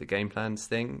about with the game plans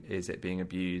thing is it being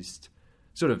abused,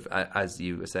 sort of as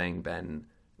you were saying, Ben,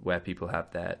 where people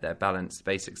have their balanced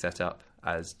basic setup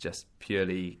as just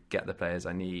purely get the players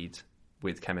I need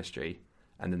with chemistry,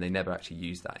 and then they never actually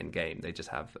use that in game. They just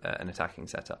have an attacking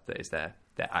setup that is their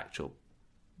actual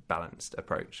balanced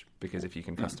approach, because if you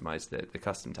can customise the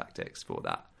custom tactics for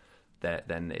that,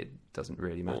 then it doesn't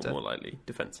really matter. Or more likely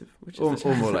defensive, or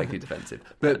more likely defensive.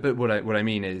 But what I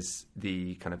mean is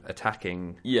the kind of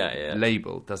attacking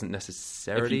label doesn't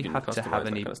necessarily have to have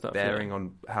any kind of bearing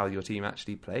on how your team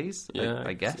actually plays. I guess.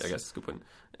 I guess that's a good point.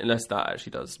 Unless that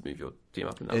actually does move your team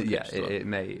up and down.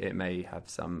 It may have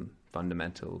some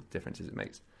fundamental differences it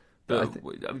makes.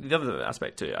 But the other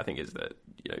aspect to it, I think, is that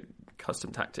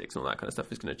custom tactics and all that kind of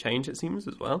stuff is going to change. It seems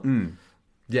as well.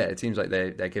 Yeah, it seems like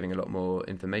they're giving a lot more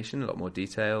information, a lot more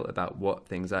detail about what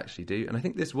things actually do. And I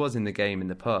think this was in the game in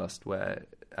the past where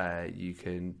you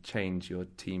can change your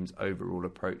team's overall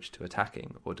approach to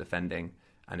attacking or defending,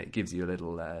 and it gives you a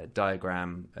little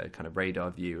diagram, a kind of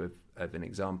radar view of an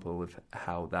example of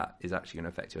how that is actually going to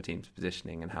affect your team's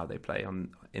positioning and how they play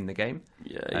in the game.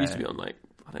 Yeah, it used to be on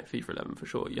FIFA 11 for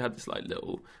sure. You had this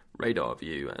little radar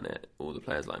view, and all the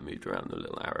players moved around the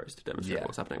little arrows to demonstrate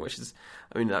what's happening. Which is,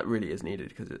 that really is needed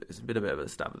because it's been a bit of a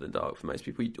stab in the dark for most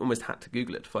people. You almost had to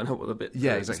Google it to find out what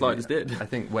the sliders did. I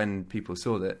think when people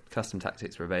saw that custom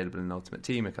tactics were available in Ultimate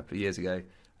Team a couple of years ago,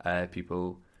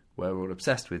 people were all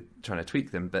obsessed with trying to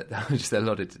tweak them, but there was just a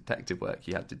lot of detective work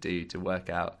you had to do to work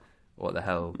out what the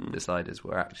hell the sliders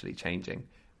were actually changing.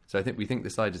 So we think the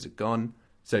sliders are gone.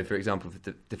 So, for example, for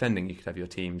defending, you could have your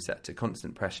team set to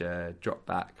constant pressure, drop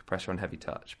back, pressure on heavy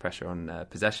touch, pressure on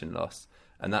possession loss,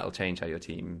 and that will change how your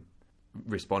team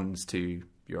responds to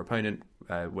your opponent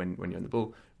when you're in the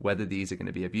ball. Whether these are going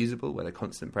to be abusable, whether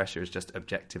constant pressure is just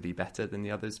objectively better than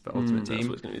the others for Ultimate Team, that's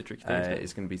what's going to be the tricky thing.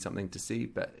 It's going to be something to see,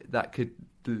 but that could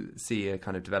see a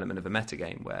kind of development of a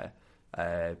metagame where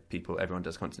everyone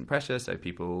does constant pressure, so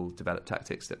people develop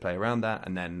tactics that play around that,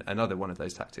 and then another one of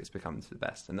those tactics becomes the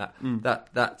best, and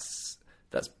that's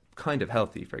kind of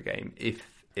healthy for a game if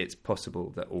it's possible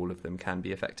that all of them can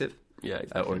be effective. Yeah,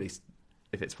 exactly. Or at least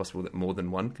if it's possible that more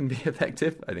than one can be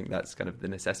effective. I think that's kind of the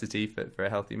necessity for a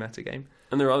healthy metagame.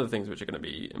 And there are other things which are going to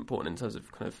be important in terms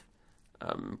of kind of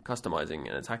customizing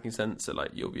an attacking sense, so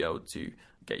you'll be able to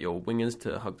get your wingers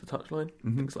to hug the touchline,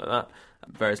 things like that.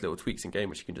 Various little tweaks in game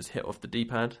which you can just hit off the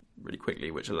D-pad really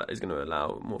quickly, which is going to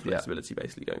allow more flexibility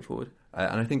basically going forward.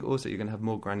 And I think also you're going to have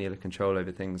more granular control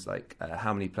over things like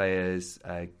how many players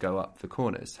go up for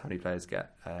corners, how many players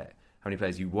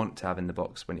you want to have in the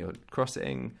box when you're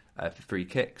crossing, for free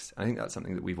kicks. I think that's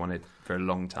something that we've wanted for a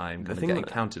long time. Kind of getting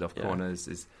counted off corners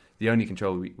is the only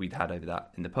control we'd had over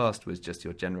that in the past was just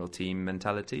your general team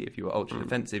mentality. If you were ultra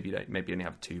defensive, you don't maybe only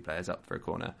have 2 players up for a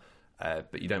corner,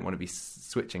 but you don't want to be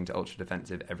switching to ultra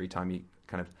defensive every time you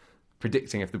kind of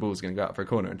predicting if the ball's going to go out for a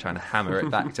corner and trying to hammer it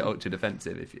back to ultra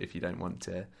defensive if you don't want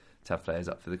to have players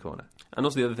up for the corner. And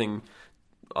also the other thing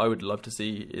I would love to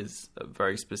see is a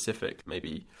very specific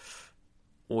maybe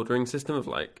ordering system of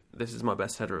this is my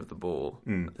best header of the ball,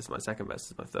 this is my second best,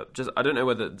 this is my third. I don't know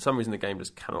whether for some reason the game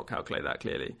just cannot calculate that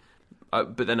clearly.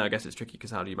 But then I guess it's tricky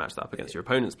because how do you match that up against your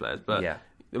opponent's players? But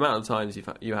the amount of times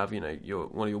you have your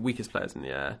one of your weakest players in the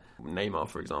air, Neymar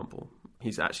for example,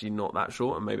 he's actually not that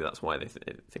short, and maybe that's why they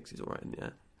thinks he's all right in the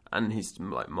air, and he's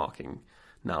marking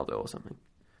Naldo or something.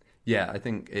 Yeah, I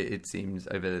think it seems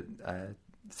over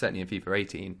certainly in FIFA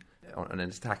 18 on an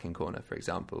attacking corner, for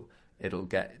example. It'll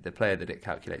get the player that it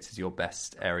calculates as your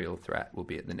best aerial threat will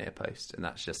be at the near post, and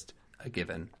that's just a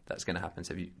given. That's going to happen.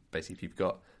 So if you've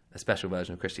got a special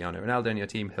version of Cristiano Ronaldo in your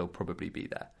team, he'll probably be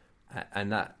there.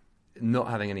 And that not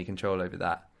having any control over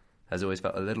that has always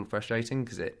felt a little frustrating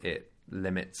because it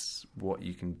limits what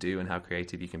you can do and how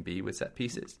creative you can be with set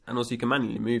pieces. And also you can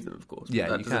manually move them, of course.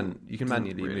 Yeah, you can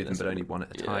manually move them, but only one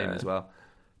at a time as well.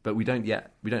 But we don't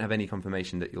have any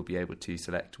confirmation that you'll be able to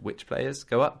select which players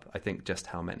go up. I think just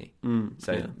how many.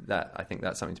 I think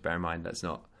that's something to bear in mind. Let's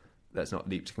not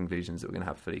leap to conclusions that we're going to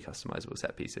have fully customizable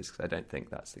set pieces because I don't think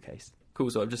that's the case.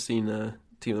 Cool. So I've just seen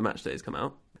Team of the Match Days come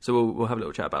out. So we'll have a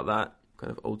little chat about that.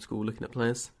 Kind of old school looking at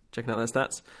players, checking out their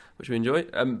stats, which we enjoy.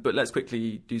 But let's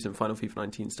quickly do some final FIFA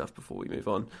 19 stuff before we move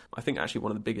on. I think actually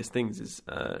one of the biggest things is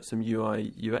some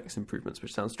UI UX improvements,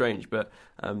 which sounds strange, but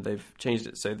they've changed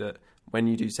it so that when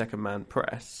you do second man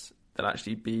press, there'll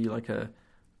actually be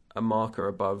a marker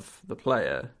above the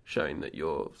player showing that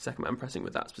you're second man pressing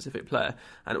with that specific player,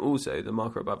 and also the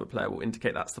marker above the player will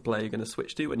indicate that's the player you're going to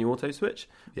switch to when you auto switch,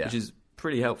 which is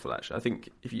pretty helpful actually. I think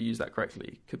if you use that correctly,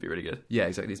 it could be really good. Yeah,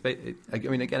 exactly.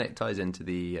 Again, it ties into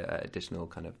the additional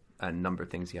kind of number of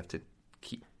things you have to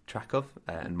keep track of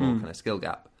and more kind of skill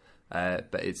gap,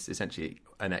 but it's essentially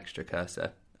an extra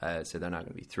cursor. So there are now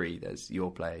going to be 3. There's your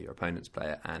player, your opponent's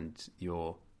player, and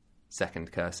your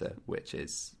second cursor, which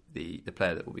is the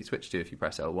player that will be switched to if you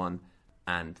press L1,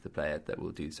 and the player that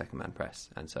will do second man press.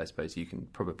 And so I suppose you can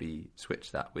probably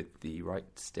switch that with the right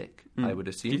stick, I would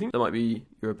assume. Do you think that might be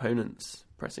your opponent's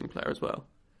pressing player as well?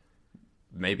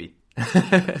 Maybe.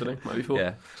 I don't know, might be 4.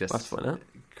 Yeah, just we'll have to find out.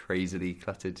 Crazily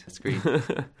cluttered screen.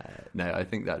 No, I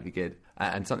think that would be good.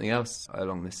 And something else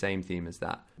along the same theme as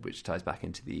that, which ties back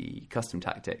into the custom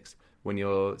tactics. When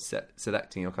you're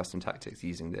selecting your custom tactics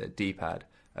using the D-pad,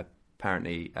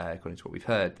 apparently, according to what we've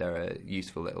heard, there are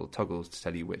useful little toggles to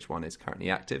tell you which one is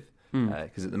currently active.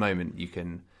 Because at the moment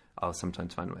I'll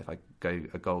sometimes find if I go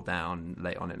a goal down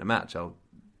late on in a match, I'll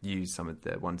use some of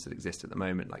the ones that exist at the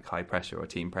moment, like high pressure or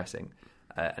team pressing.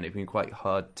 And it's been quite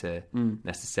hard to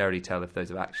necessarily tell if those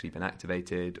have actually been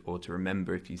activated, or to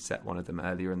remember if you set one of them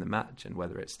earlier in the match and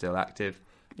whether it's still active.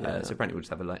 So apparently we'll just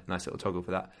have a nice little toggle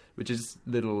for that, which is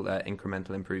little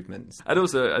incremental improvements. And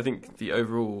also, I think the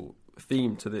overall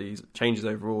theme to these changes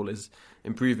overall is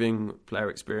improving player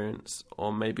experience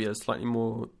on maybe a slightly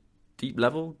more deep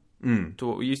level to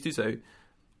what we're used to. So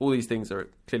all these things are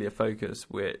clearly a focus,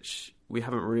 which we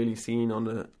haven't really seen on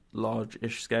a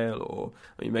large-ish scale, or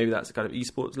I mean, maybe that's kind of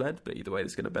esports led, but either way,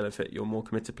 it's going to benefit your more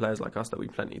committed players like us. There'll be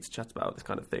plenty to chat about this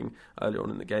kind of thing earlier on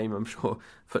in the game. I'm sure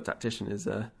Foot Tactician is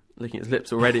licking his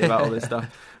lips already about all this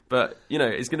stuff, but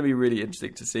it's going to be really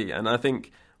interesting to see. And I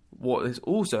think what this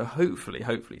also hopefully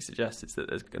suggests is that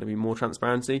there's going to be more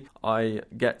transparency. I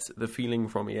get the feeling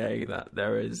from EA that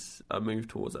there is a move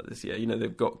towards that this year.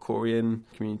 They've got Corey in,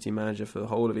 community manager for the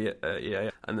whole of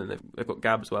EA, and then they've got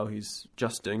Gab as well, who's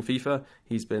just doing FIFA.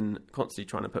 He's been constantly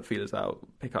trying to put feelers out,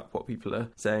 pick up what people are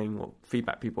saying, what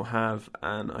feedback people have,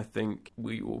 and I think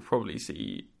we will probably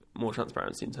see more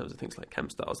transparency in terms of things like chem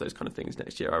styles, those kind of things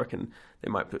next year. I reckon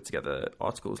they might put together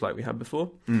articles like we had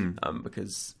before,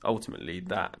 because ultimately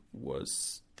that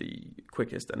was the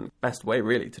quickest and best way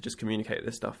really to just communicate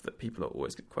this stuff that people are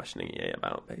always questioning EA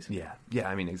about, basically. Yeah,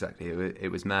 I mean, exactly.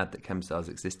 It was mad that chem styles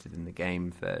existed in the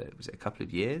game for, was it a couple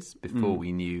of years before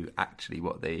we knew actually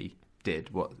what they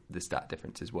did, what the stat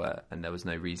differences were, and there was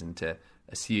no reason to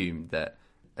assume that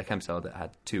a chem style that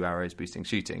had 2 arrows boosting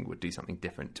shooting would do something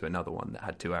different to another one that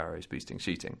had 2 arrows boosting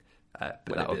shooting. But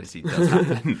that obviously does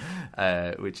happen,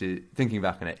 which is, thinking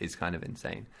back on it, is kind of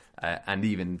insane. And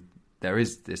even there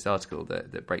is this article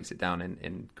that breaks it down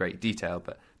in great detail,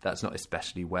 but that's not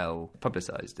especially well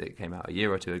publicised. It came out a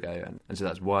year or two ago, and so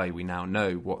that's why we now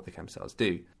know what the chem styles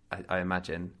do. I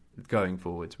imagine going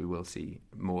forwards we will see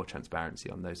more transparency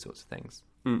on those sorts of things.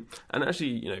 And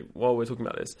actually, while we're talking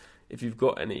about this, if you've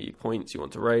got any points you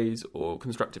want to raise or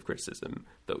constructive criticism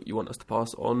that you want us to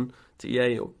pass on to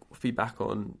EA or feedback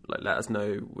on, let us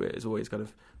know. We're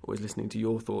always listening to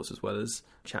your thoughts as well as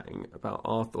chatting about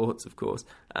our thoughts, of course.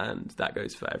 And that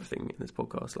goes for everything in this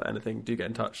podcast. Like anything, do get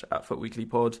in touch at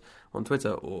FootWeeklyPod on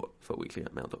Twitter or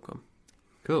footweekly@mail.com.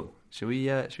 Cool. Should we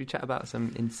chat about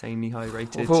some insanely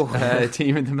high-rated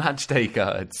Team of the Match Day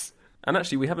cards? And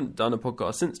actually, we haven't done a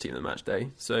podcast since Team of the Match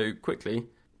Day. So quickly,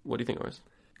 what do you think, Horace?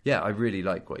 Yeah, I really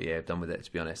like what EA have done with it,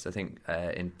 to be honest. I think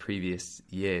in previous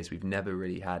years, we've never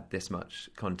really had this much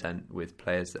content with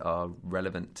players that are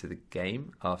relevant to the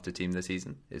game after Team of the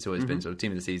Season. It's always been sort of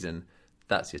Team of the Season,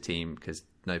 that's your team, because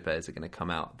no players are going to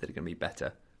come out that are going to be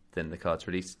better than the cards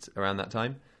released around that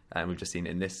time. And we've just seen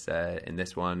in this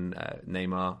one,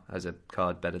 Neymar has a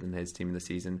card better than his Team of the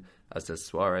Season, as does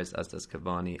Suarez, as does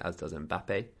Cavani, as does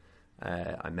Mbappe.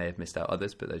 I may have missed out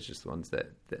others, but those are just the ones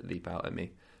that leap out at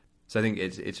me. So I think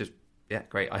it's just,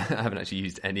 great. I haven't actually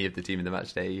used any of the Team of the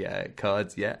Match Day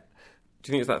cards yet. Do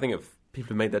you think it's that thing of people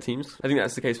have made their teams? I think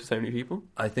that's the case for so many people.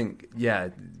 I think,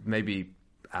 maybe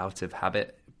out of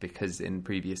habit, because in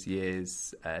previous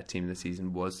years, Team of the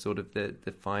Season was sort of the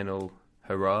final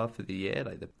hurrah for the year,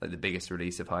 like the biggest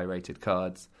release of high-rated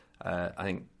cards. I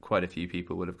think quite a few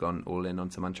people would have gone all in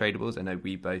on some untradables. I know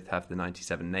we both have the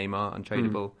 97 Neymar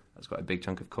untradable. That's quite a big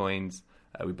chunk of coins.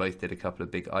 We both did a couple of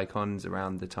big icons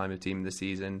around the time of Team of the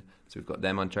Season, so we've got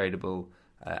them untradable.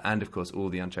 And of course, all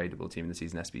the untradable Team of the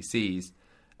Season SBCs.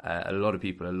 A lot of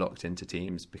people are locked into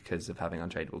teams because of having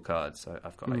untradable cards. So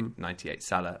I've got 98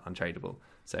 Salah untradable.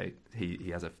 So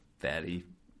he has a fairly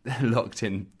locked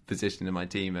in position in my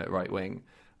team at right wing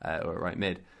or at right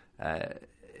mid.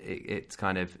 It's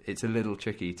a little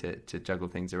tricky to juggle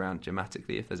things around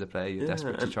dramatically if there's a player you're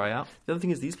desperate to try out. The other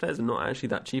thing is these players are not actually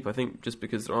that cheap, I think, just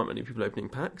because there aren't many people opening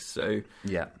packs. So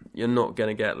you're not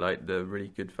going to get the really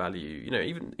good value.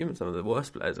 Even some of the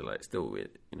worst players are still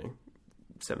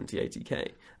 70,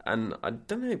 80k. And I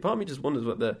don't know, part of me just wonders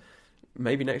whether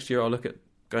maybe next year I'll look at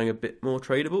going a bit more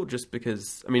tradable, just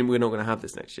because, we're not going to have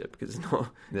this next year because it's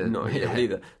not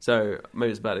either. So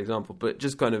maybe it's a bad example, but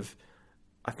just kind of,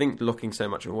 I think locking so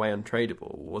much away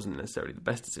untradable wasn't necessarily the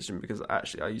best decision, because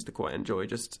actually I used to quite enjoy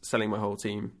just selling my whole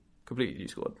team, completely new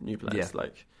squad, new players,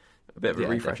 a bit of a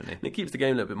refresh. Definitely. And it keeps the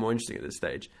game a little bit more interesting at this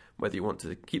stage. Whether you want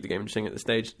to keep the game interesting at this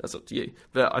stage, that's up to you.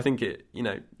 But I think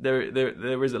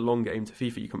there is a long game to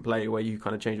FIFA you can play where you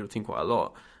kind of change your team quite a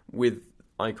lot. With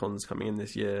icons coming in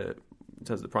this year, in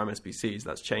terms of the prime SBCs,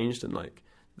 that's changed, and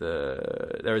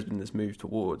there has been this move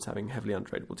towards having heavily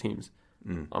untradable teams.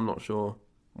 I'm not sure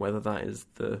whether that is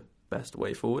the best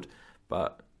way forward,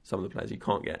 but some of the players you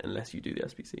can't get unless you do the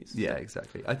SBCs. Yeah,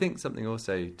 exactly. I think something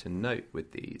also to note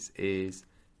with these is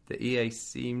that EA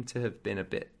seem to have been a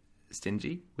bit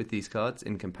stingy with these cards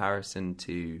in comparison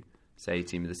to, say,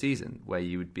 Team of the Season, where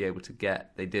you would be able to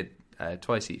get, they did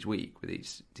twice each week with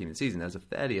each Team of the Season. There's a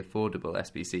fairly affordable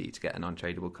SBC to get an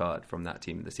untradeable card from that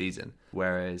Team of the Season.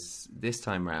 Whereas this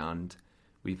time round,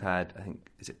 we've had, I think,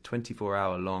 is it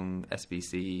 24-hour long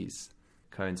SBCs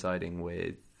coinciding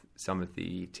with some of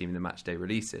the Team of the Match Day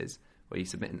releases, where you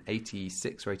submit an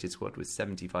 86 rated squad with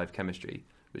 75 chemistry,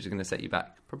 which is going to set you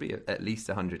back probably at least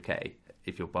 100k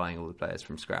if you're buying all the players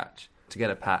from scratch, to get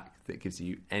a pack that gives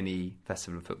you any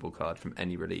Festival of Football card from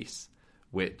any release,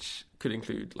 which could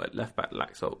include like left back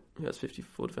Laxalt, who has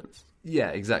 54 defence. Yeah,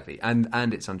 exactly, and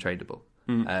it's untradeable.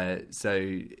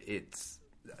 So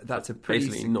that's a pretty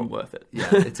basically not worth it. Yeah,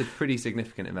 it's a pretty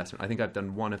significant investment. I think I've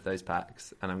done one of those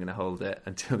packs, and I'm going to hold it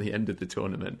until the end of the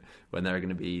tournament, when there are going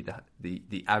to be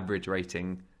the average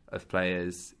rating of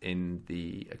players in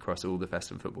across all the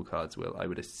Festival of Football cards will, I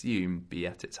would assume, be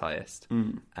at its highest.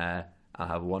 I'll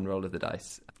have one roll of the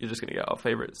dice. You're just going to get our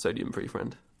favourite sodium-free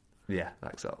friend. Yeah,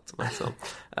 Laxalt.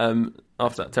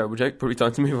 After that terrible joke, probably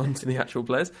time to move on to the actual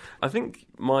players. I think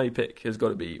my pick has got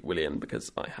to be Willian,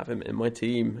 because I have him in my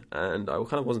team, and I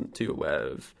kind of wasn't too aware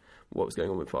of what was going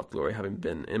on with Path to Glory, having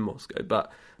been in Moscow.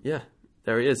 But yeah,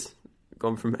 there he is.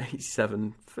 Gone from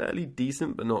 87, fairly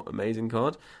decent but not amazing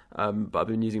card. But I've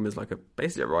been using him as like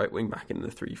basically a right wing back in the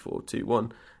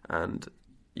 3-4-2-1, and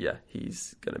yeah,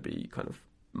 he's going to be kind of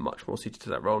much more suited to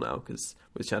that role now, because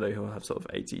with Shadow he'll have sort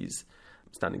of 80s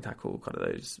standing tackle, kind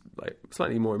of those like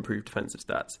slightly more improved defensive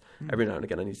stats. Every now and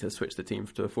again I need to switch the team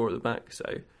to a 4 at the back, so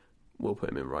we'll put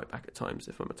him in right back at times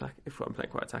if I'm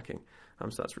playing quite attacking.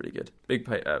 So that's really good. Big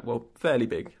fairly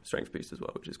big strength boost as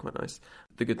well, which is quite nice.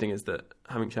 The good thing is that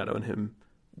having Shadow on him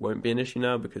won't be an issue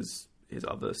now, because his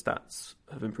other stats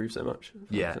have improved so much.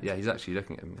 Yeah, he's actually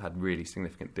looking at him, had really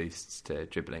significant boosts to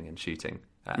dribbling and shooting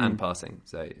and passing.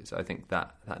 So I think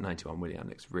that 91 Willian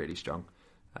looks really strong.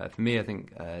 For me, I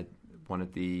think one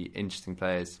of the interesting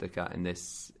players to look at in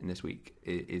this week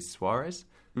is Suarez.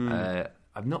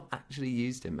 I've not actually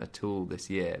used him at all this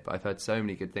year, but I've heard so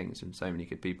many good things from so many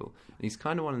good people. And he's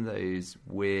kind of one of those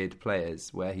weird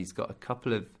players where he's got a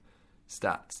couple of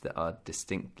stats that are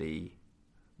distinctly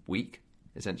weak,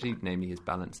 essentially, namely his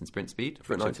balance and sprint speed.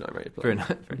 For a 99 rated player.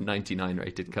 For a 99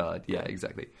 rated card, yeah,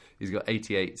 exactly. He's got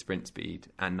 88 sprint speed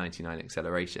and 99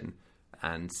 acceleration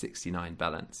and 69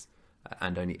 balance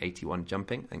and only 81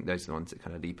 jumping. I think those are the ones that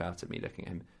kind of leap out at me looking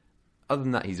at him. Other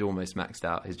than that, he's almost maxed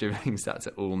out. His dribbling stats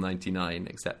are all 99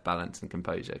 except balance and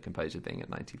composure being at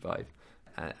 95.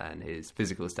 And his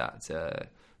physical stats are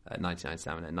 99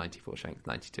 stamina, 94 strength,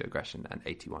 92 aggression and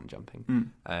 81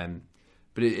 jumping.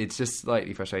 But it's just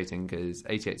slightly frustrating because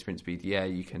 88 sprint speed, yeah,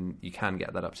 you can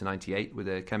get that up to 98 with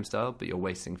a chem style, but you're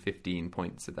wasting 15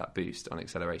 points of that boost on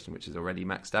acceleration, which is already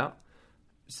maxed out.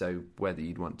 So whether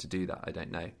you'd want to do that, I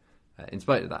don't know. In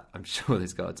spite of that, I'm sure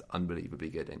this card's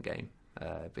unbelievably good in game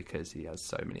because he has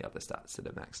so many other stats that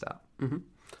are maxed out.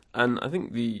 And I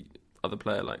think the other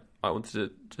player I wanted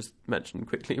to just mention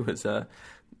quickly was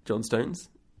John Stones.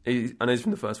 I know he's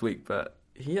from the first week, but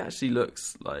he actually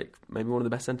looks like maybe one of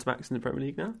the best centre-backs in the Premier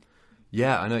League now.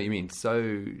 Yeah, I know what you mean. So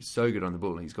good on the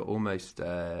ball. He's got almost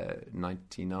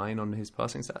 99 on his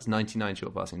passing stats. 99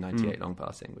 short passing, 98 long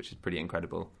passing, which is pretty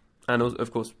incredible. And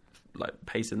of course,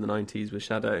 pace in the 90s with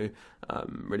Shadow,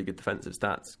 really good defensive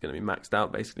stats, going to be maxed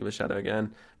out basically with Shadow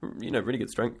again. Really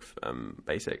good strength,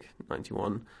 basic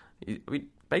 91.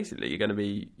 Basically, you're going to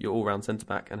be your all-round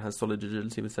centre-back and has solid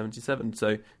agility with 77,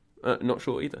 so not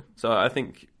short either. So I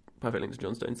think perfect link to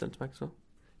John Stones centre-back as well.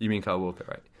 You mean Kyle Walker,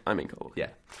 right? I mean Kyle Walker. Yeah,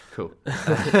 cool.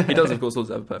 He does, of course,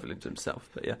 also have a perfect link to himself,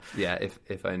 but yeah. Yeah,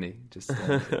 if only. Just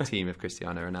a team of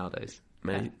Cristiano Ronaldos.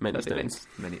 Many stones.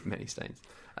 Many stones.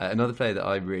 Another player that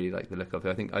I really like the look of,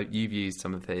 I think you've used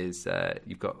some of his,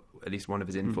 you've got at least one of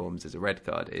his informs as a red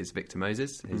card, is Victor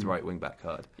Moses, his right wing-back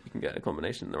card. You can get a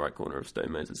combination in the right corner of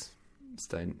Stone Moses.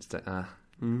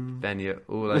 Ben, you're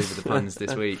all over the puns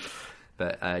this week.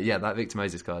 But that Victor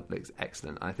Moses card looks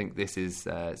excellent. I think this is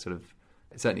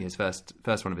certainly his first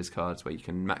one of his cards where you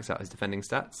can max out his defending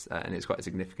stats, and it's quite a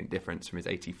significant difference from his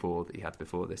 84 that he had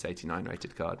before this 89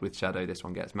 rated card. With Shadow, this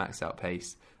one gets maxed out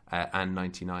pace and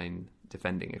 99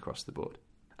 defending across the board.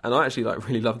 And I actually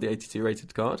really love the 82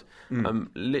 rated card.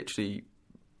 Literally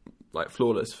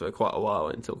flawless for quite a while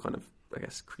until kind of, I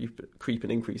guess, creep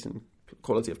and increase in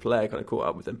quality of player kind of caught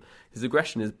up with him. His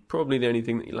aggression is probably the only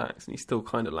thing that he lacks, and he still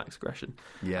kind of lacks aggression.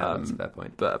 Yeah, that's a fair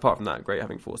point. But apart from that, great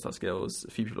having 4-star skills.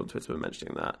 A few people on Twitter were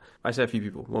mentioning that. I say a few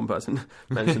people. One person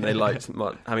mentioned they liked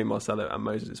having Marcelo and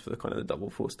Moses for the kind of the double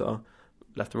 4-star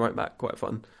left and right back, quite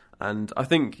fun. And I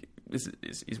think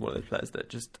he's one of those players that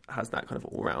just has that kind of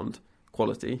all-round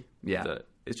quality. Yeah. That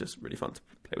it's just really fun to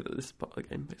play with at this part of the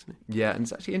game, basically. Yeah, and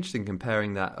it's actually interesting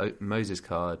comparing that Moses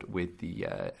card with the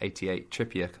 88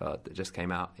 Trippier card that just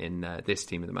came out in this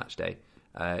Team of the Match Day,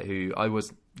 who I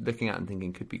was looking at and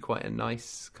thinking could be quite a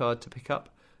nice card to pick up.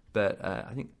 But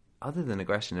I think other than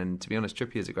aggression, and to be honest,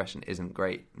 Trippier's aggression isn't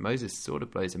great. Moses sort of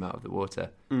blows him out of the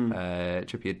water.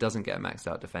 Trippier doesn't get maxed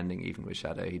out defending, even with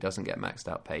Shadow. He doesn't get maxed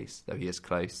out pace, though he is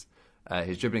close.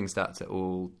 His dribbling stats are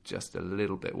all just a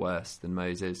little bit worse than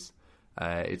Moses.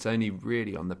 It's only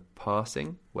really on the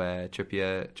passing where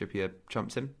Trippier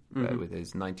trumps him, with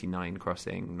his 99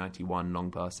 crossing, 91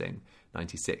 long passing,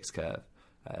 96 curve.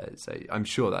 So I'm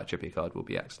sure that Trippier card will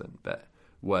be excellent, but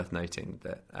worth noting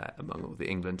that among all the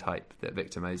England hype, that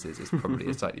Victor Moses is probably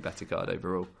a slightly better card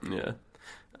overall. Yeah.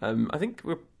 I think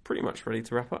we're pretty much ready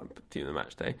to wrap up Team of the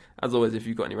Match Day. As always, if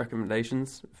you've got any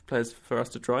recommendations of players for us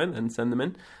to try and then send them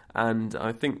in. And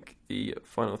I think the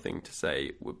final thing to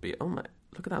say would be, oh my,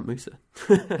 look at that Musa.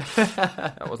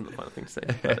 That wasn't the final thing to say.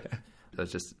 But I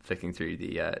was just flicking through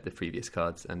the previous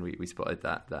cards, and we spotted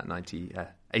that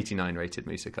 89 rated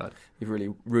Musa card. You've really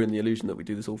ruined the illusion that we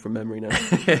do this all from memory now.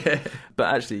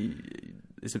 But actually,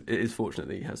 it is fortunate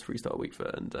that he has freestyle weak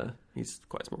foot, and he's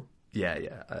quite small. Yeah.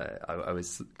 I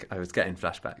was getting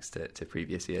flashbacks to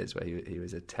previous years where he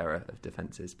was a terror of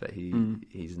defences, but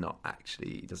he's not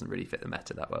actually. He doesn't really fit the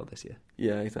meta that well this year.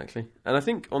 Yeah, exactly. And I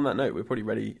think on that note, we're probably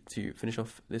ready to finish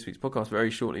off this week's podcast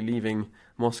very shortly, leaving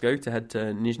Moscow to head to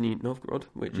Nizhny Novgorod,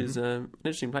 which is an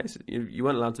interesting place. You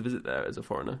weren't allowed to visit there as a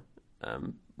foreigner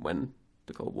when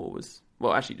the Cold War was.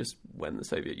 Well, actually, just when the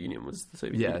Soviet Union was the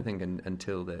Soviet Union. Yeah, I think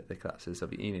until the collapse of the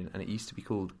Soviet Union, and it used to be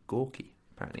called Gorky.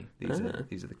 Apparently,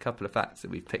 these are the couple of facts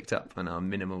that we've picked up on our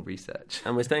minimal research.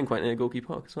 And we're staying quite near Gorky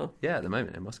Park as well. Yeah, at the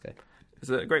moment in Moscow. It's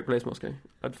a great place, Moscow.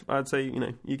 I'd say,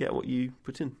 you get what you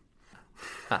put in.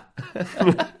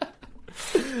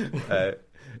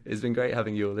 It's been great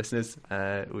having you all, listeners.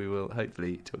 We will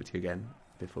hopefully talk to you again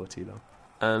before too long.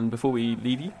 And before we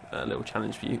leave you, a little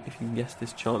challenge for you. If you can guess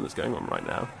this chant that's going on right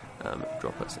now,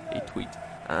 drop us a tweet.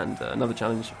 And another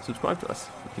challenge, subscribe to us.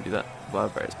 You can do that via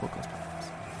various podcast platforms.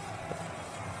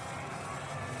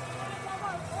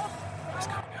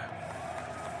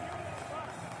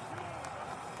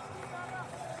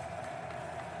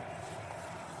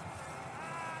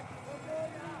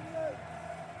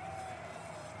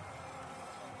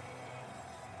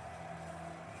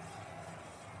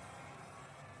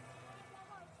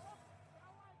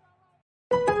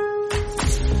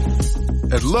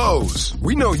 At Lowe's,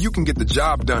 we know you can get the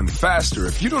job done faster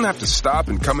if you don't have to stop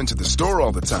and come into the store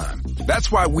all the time.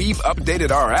 That's why we've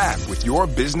updated our app with your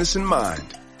business in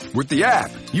mind. With the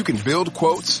app, you can build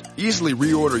quotes, easily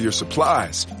reorder your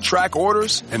supplies, track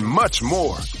orders, and much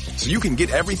more. So you can get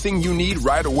everything you need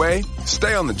right away,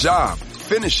 stay on the job,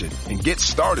 finish it, and get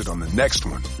started on the next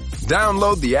one.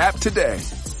 Download the app today,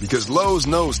 because Lowe's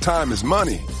knows time is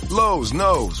money. Lowe's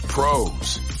knows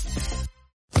pros.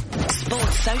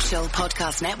 Sports Social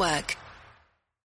Podcast Network.